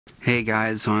Hey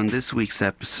guys, on this week's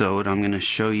episode I'm going to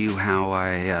show you how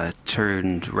I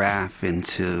turned Raph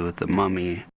into the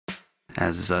mummy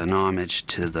as an homage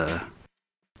to the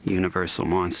Universal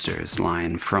Monsters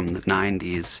line from the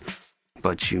 90s.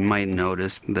 But you might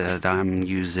notice that I'm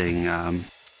using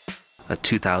a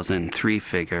 2003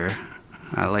 figure.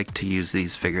 I like to use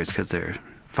these figures because they're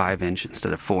 5-inch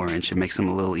instead of 4-inch. It makes them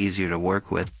a little easier to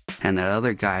work with. And that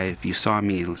other guy, if you saw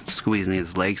me squeezing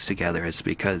his legs together, it's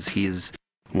because he's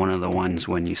one of the ones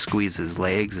when you squeeze his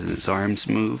legs and his arms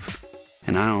move,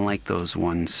 and I don't like those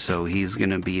ones, so he's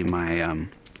gonna be my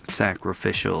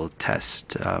sacrificial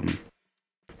test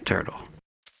turtle.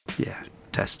 Yeah,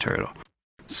 test turtle.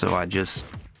 So I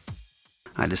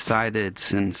decided,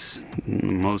 since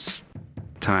most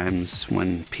times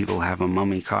when people have a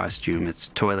mummy costume it's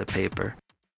toilet paper,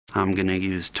 I'm gonna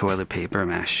use toilet paper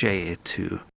mache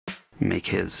to make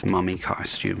his mummy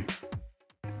costume.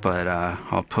 But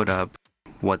I'll put up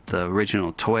what the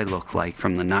original toy looked like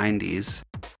from the 90s,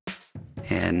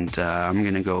 and I'm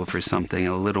gonna go for something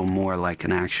a little more like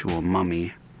an actual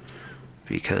mummy,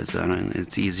 because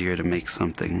it's easier to make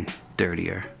something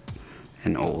dirtier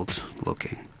and old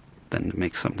looking than to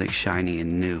make something shiny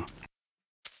and new.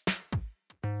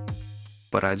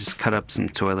 But I just cut up some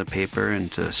toilet paper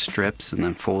into strips and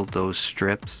then fold those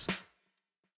strips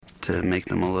to make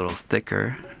them a little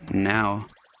thicker. Now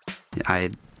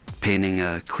I'm painting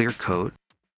a clear coat,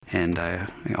 and I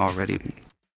already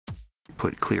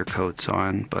put clear coats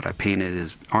on, but I painted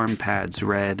his arm pads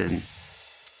red and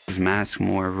his mask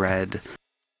more red.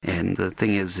 And the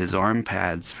thing is, his arm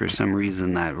pads, for some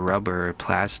reason that rubber or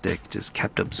plastic just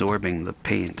kept absorbing the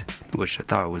paint, which I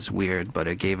thought was weird, but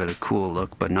it gave it a cool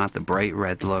look, but not the bright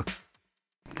red look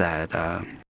that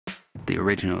the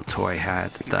original toy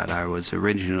had, that I was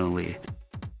originally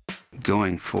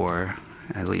going for,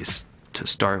 at least to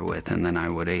start with, and then I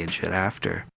would age it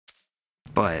after.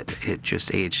 But it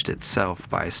just aged itself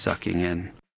by sucking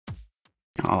in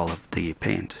all of the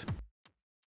paint.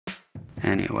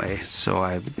 Anyway, so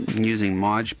I'm using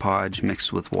Modge Podge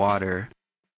mixed with water,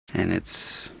 and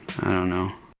it's, I don't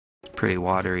know, pretty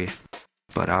watery.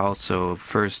 But I also,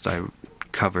 first I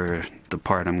cover the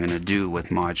part I'm going to do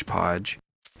with Modge Podge,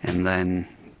 and then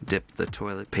dip the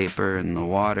toilet paper in the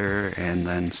water, and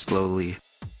then slowly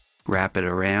wrap it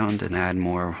around and add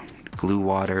more glue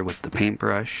water with the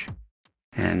paintbrush.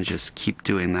 And just keep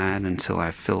doing that until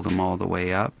I fill them all the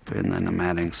way up, and then I'm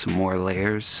adding some more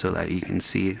layers so that you can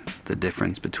see the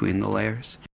difference between the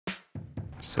layers,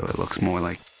 so it looks more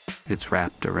like it's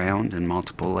wrapped around in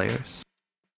multiple layers.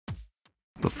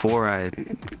 Before I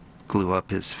glue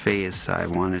up his face, I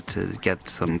wanted to get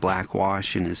some black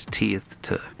wash in his teeth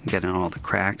to get in all the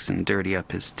cracks and dirty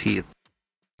up his teeth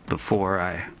before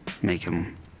I make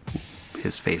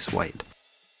his face white.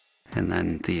 And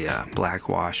then the black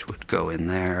wash would go in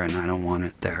there, and I don't want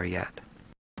it there yet.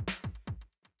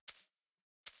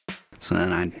 So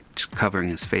then I'm just covering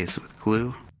his face with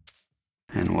glue,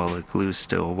 and while the glue's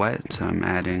still wet, I'm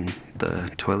adding the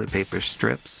toilet paper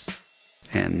strips,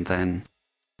 and then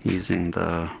using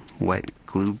the wet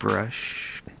glue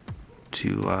brush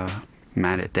to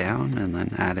mat it down, and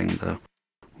then adding the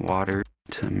water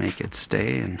to make it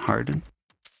stay and harden.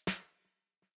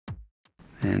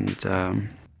 And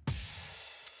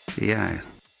yeah, I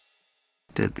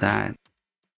did that,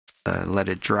 let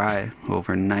it dry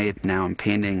overnight. Now I'm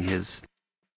painting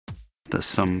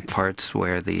some parts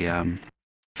where the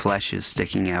flesh is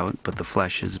sticking out, but the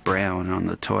flesh is brown on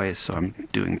the toy, so I'm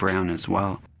doing brown as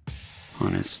well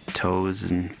on his toes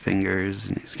and fingers,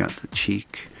 and he's got the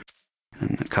cheek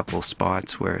and a couple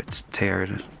spots where it's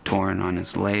torn on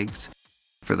his legs.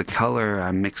 For the color,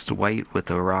 I mixed white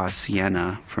with a raw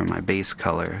sienna for my base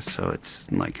color, so it's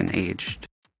like an aged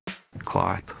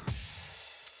cloth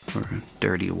or a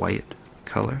dirty white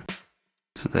color.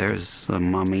 So there's the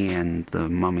mummy and the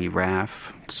mummy Raph,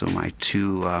 so my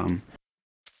two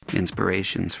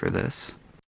inspirations for this.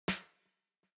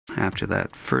 After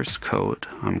that first coat,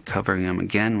 I'm covering them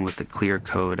again with the clear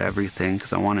coat, everything,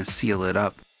 because I want to seal it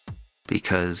up,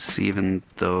 because even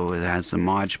though it has the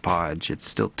Modge Podge, it's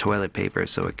still toilet paper,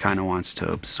 so it kind of wants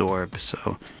to absorb,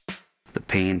 so the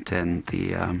paint and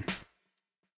the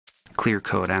clear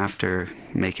coat after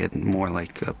make it more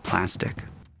like a plastic.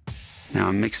 Now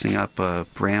I'm mixing up a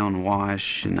brown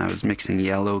wash, and I was mixing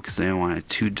yellow because I didn't want it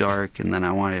too dark, and then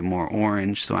I wanted more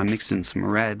orange, so I mixed in some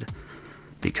red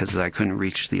because I couldn't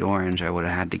reach the orange. I would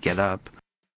have had to get up.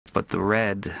 But the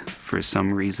red, for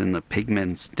some reason, the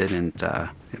pigments didn't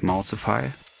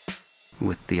emulsify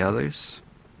with the others.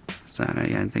 Is that, I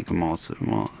think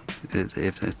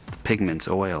if the pigment's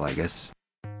oil, I guess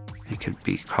it could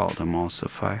be called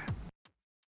emulsify.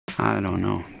 I don't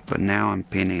know. But now I'm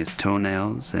painting his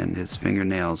toenails and his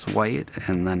fingernails white,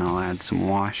 and then I'll add some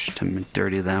wash to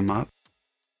dirty them up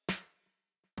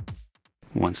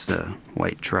once the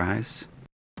white dries.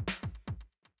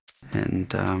 And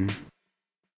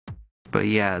but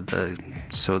yeah,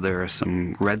 so there are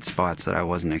some red spots that I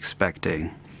wasn't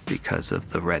expecting because of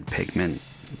the red pigment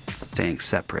staying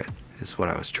separate, is what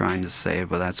I was trying to say.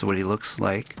 But that's what he looks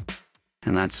like,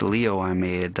 and that's Leo I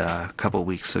made a couple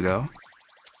weeks ago.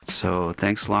 So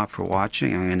thanks a lot for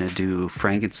watching. I'm going to do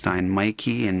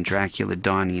Franken-Mikey and Dracula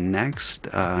Donnie next.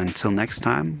 Until next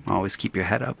time, always keep your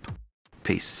head up.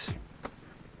 Peace.